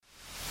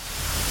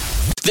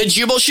The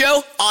Jubal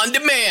Show on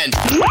demand.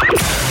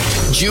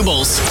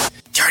 Jubal's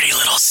dirty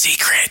little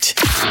secret.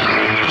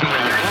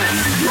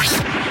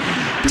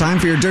 Time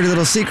for your dirty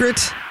little secret.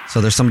 So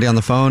there's somebody on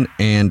the phone,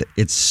 and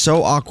it's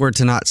so awkward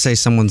to not say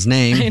someone's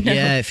name.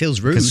 Yeah, it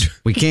feels rude.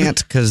 We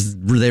can't because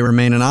they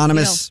remain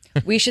anonymous.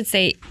 No, we should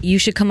say you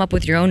should come up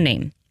with your own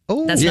name.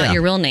 Oh, That's not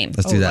your real name.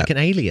 Let's do that. Like an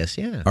alias,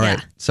 yeah. All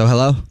right. So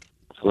hello.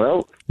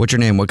 Hello? What's your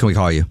name? What can we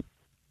call you?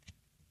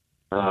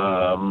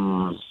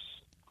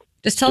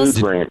 Just tell us.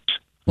 Dude Ranch.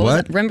 What was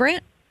What? it?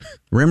 Rembrandt?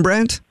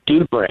 Rembrandt?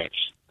 Dude Ranch.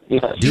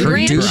 Yes. Dude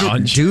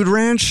Ranch? Dude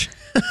Ranch?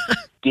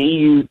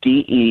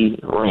 D-U-D-E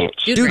Ranch.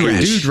 Dude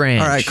Ranch. Dude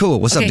Ranch. All right, cool.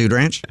 What's up, Okay. Dude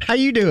Ranch? How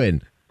you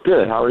doing?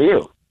 Good. How are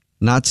you?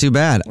 Not too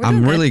bad. We're I'm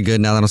doing really good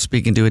now that I'm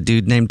speaking to a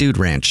dude named Dude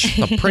Ranch.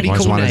 A pretty I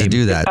always cool wanted name. to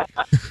do that.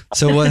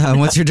 So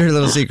what's your dirty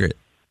little secret?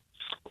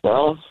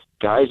 Well,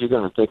 guys, you're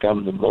going to think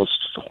I'm the most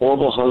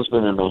horrible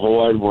husband in the whole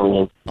wide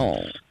world.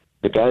 Oh.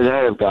 The guys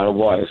I have got a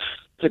wife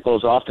that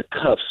goes off the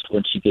cuffs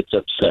when she gets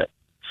upset.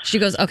 She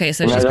goes, okay,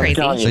 so Well, she's I'm crazy.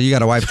 telling So you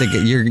got a wife that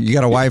you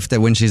got a wife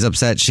that when she's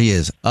upset, she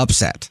is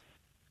upset.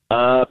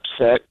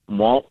 Upset,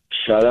 won't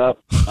shut up,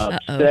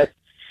 upset,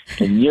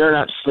 and you're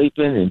not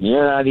sleeping, and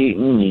you're not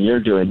eating, and you're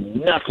doing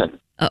nothing.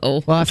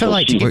 Uh-oh. Well, I feel until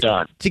like she's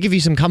done. to give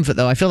you some comfort,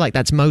 though, I feel like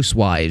that's most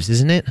wives,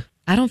 isn't it?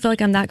 I don't feel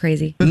like I'm that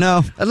crazy.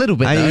 No, A little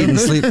bit, I though. eat and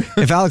sleep.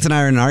 If Alex and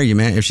I are in an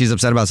argument, if she's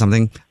upset about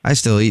something, I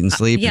still eat and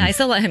sleep. Yeah, and- I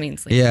still let him eat and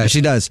sleep. Yeah,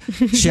 she does.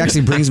 She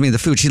actually brings me the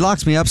food. She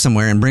locks me up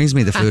somewhere and brings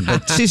me the food,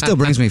 but she still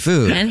brings me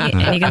food. And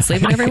he can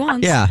sleep whenever he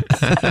wants. Yeah.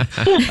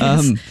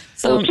 So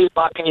So if she's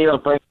locking you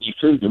up, bringing you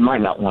food, you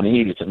might not want to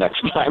eat it the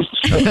next time.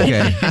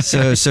 Okay.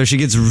 So she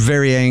gets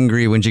very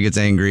angry when she gets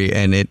angry,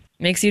 and it.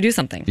 makes you do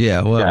something.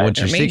 Yeah. Well, Right. what's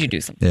your Or made secret? you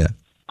do something. Yeah.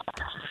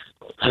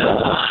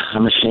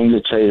 I'm ashamed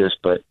to say this,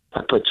 but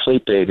I put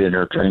sleep aid in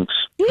her drinks.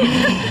 So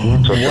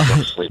she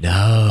doesn't sleep.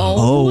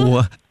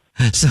 Oh,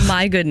 So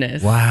my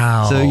goodness.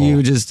 Wow. so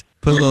you just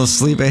put a little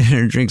sleep aid in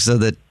her drink so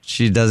that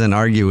she doesn't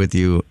argue with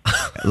you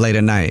late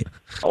at night.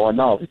 Oh,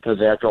 no,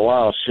 because after a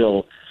while,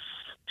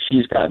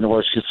 she's gotten to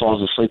where she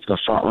falls asleep in the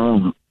front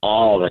room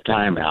all the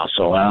time now,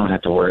 so I don't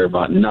have to worry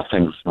about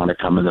nothing when I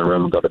come in the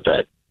room and go to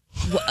bed.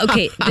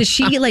 Okay, does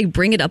she like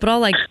bring it up at all?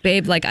 Like,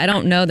 babe, like I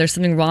don't know, there's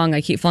something wrong. I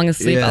keep falling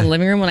asleep Yeah. out of the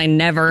living room when I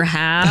never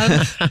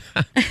have.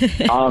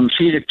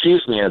 She's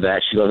accused me of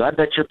that. She goes, I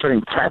bet you're putting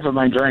crap in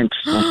my drinks.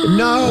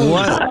 No.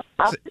 What?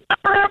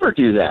 I never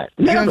do that.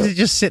 You have Never. to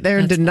just sit there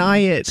and deny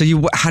it. So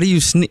how do you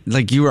sneak?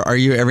 Like are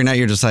you every night?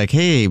 You're just like,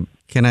 hey,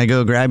 can I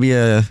go grab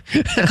you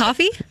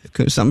Coffee?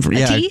 something? From, A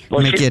yeah, tea?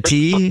 make you a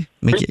tea.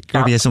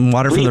 Grab you some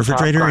water from the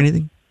refrigerator or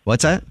anything.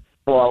 What's that?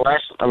 Well,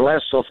 the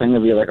last little thing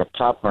will be like a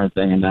popcorn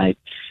thing at night.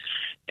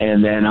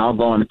 And then I'll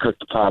go and cook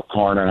the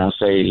popcorn, and I'll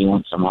say, do you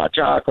want some hot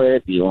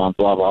chocolate? Do you want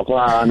blah, blah,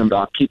 blah? And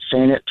I'll keep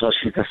saying it till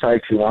she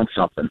decides she wants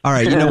something. All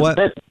right, you know what?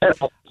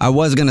 I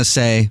was going to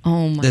say,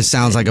 Oh, my this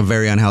sounds like a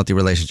very unhealthy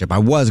relationship. I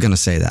was going to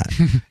say that.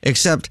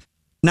 Except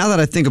now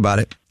that I think about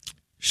it,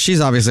 she's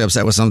obviously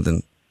upset with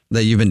something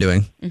that you've been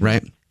doing,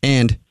 right?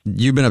 And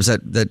you've been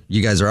upset that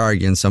you guys are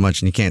arguing so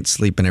much and you can't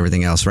sleep and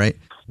everything else, right?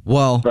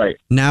 Well, Right.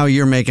 now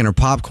you're making her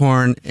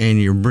popcorn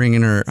and you're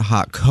bringing her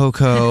hot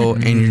cocoa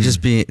and you're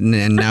just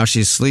and now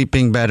she's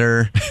sleeping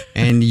better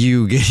and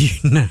you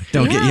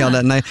don't get yelled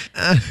at night.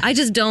 I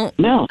just don't.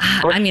 No.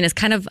 I mean, it's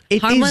kind of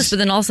It harmless, is- but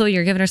then also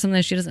you're giving her something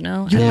that she doesn't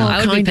know. I don't You know. are I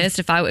would be kind of- pissed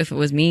if it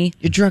was me.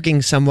 You're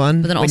drugging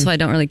someone. But then also, I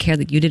don't really care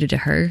that you did it to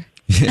her.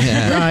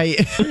 Yeah, Right.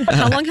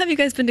 How long have you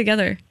guys been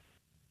together?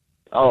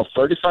 Oh,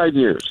 35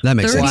 years. that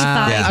makes sense.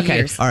 35 Yeah. Okay.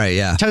 years. All right,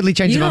 yeah. Totally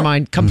changing You my don't-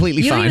 mind.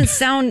 Completely You don't fine. even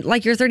sound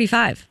like you're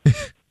 35.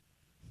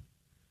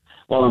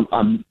 Well,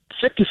 I'm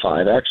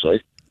 55,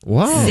 actually.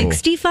 Whoa.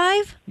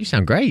 65? You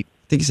sound great.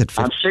 I think you said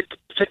I'm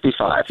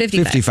 55.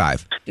 55.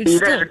 55. Dude, You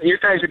still.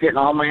 guys are getting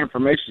all my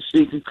information so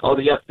you can call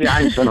the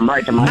FBI and send them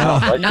right to my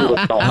house. I see No,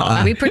 what's going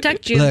on. we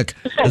protect you. Look,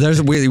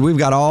 we've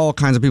got all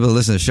kinds of people that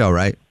listen to the show,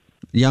 right?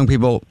 Young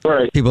people,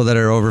 Right. people that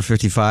are over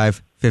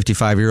 55,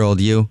 55-year-old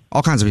you,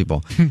 all kinds of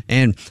people,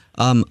 and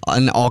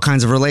all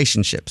kinds of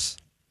relationships.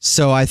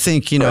 So I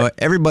think,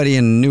 everybody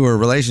in a newer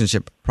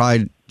relationship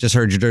probably just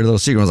heard your dirty little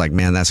secret and was like,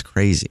 man, that's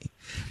crazy.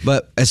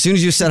 But as soon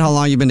as you said how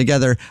long you've been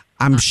together,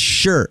 I'm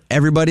sure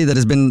everybody that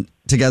has been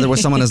together with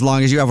someone as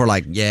long as you have were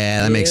like,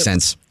 yeah, that makes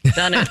sense.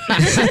 Done it.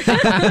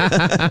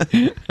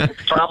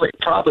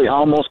 Probably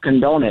almost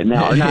condone it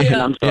now. I'm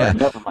sorry. Yeah.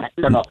 Never mind.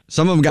 No.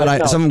 Some of them got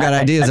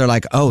ideas. They're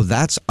like,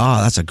 that's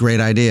a great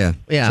idea.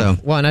 Yeah. So,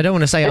 Well, and I don't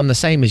want to say I'm the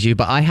same as you,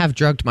 but I have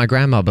drugged my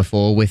grandma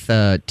before with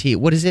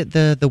what is it?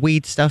 The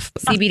weed stuff?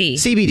 CBD.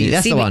 CBD.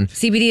 That's the one.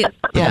 CBD.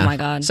 Yeah. Oh, my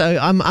God. So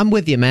I'm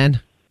with you, man.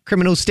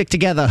 Criminals stick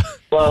together.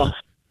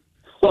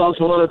 Well,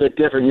 it's a little bit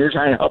different. You're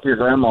trying to help your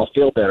grandma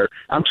feel better.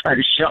 I'm trying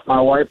to shut my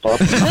wife up.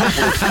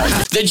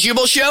 The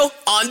Jubal Show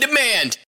on demand.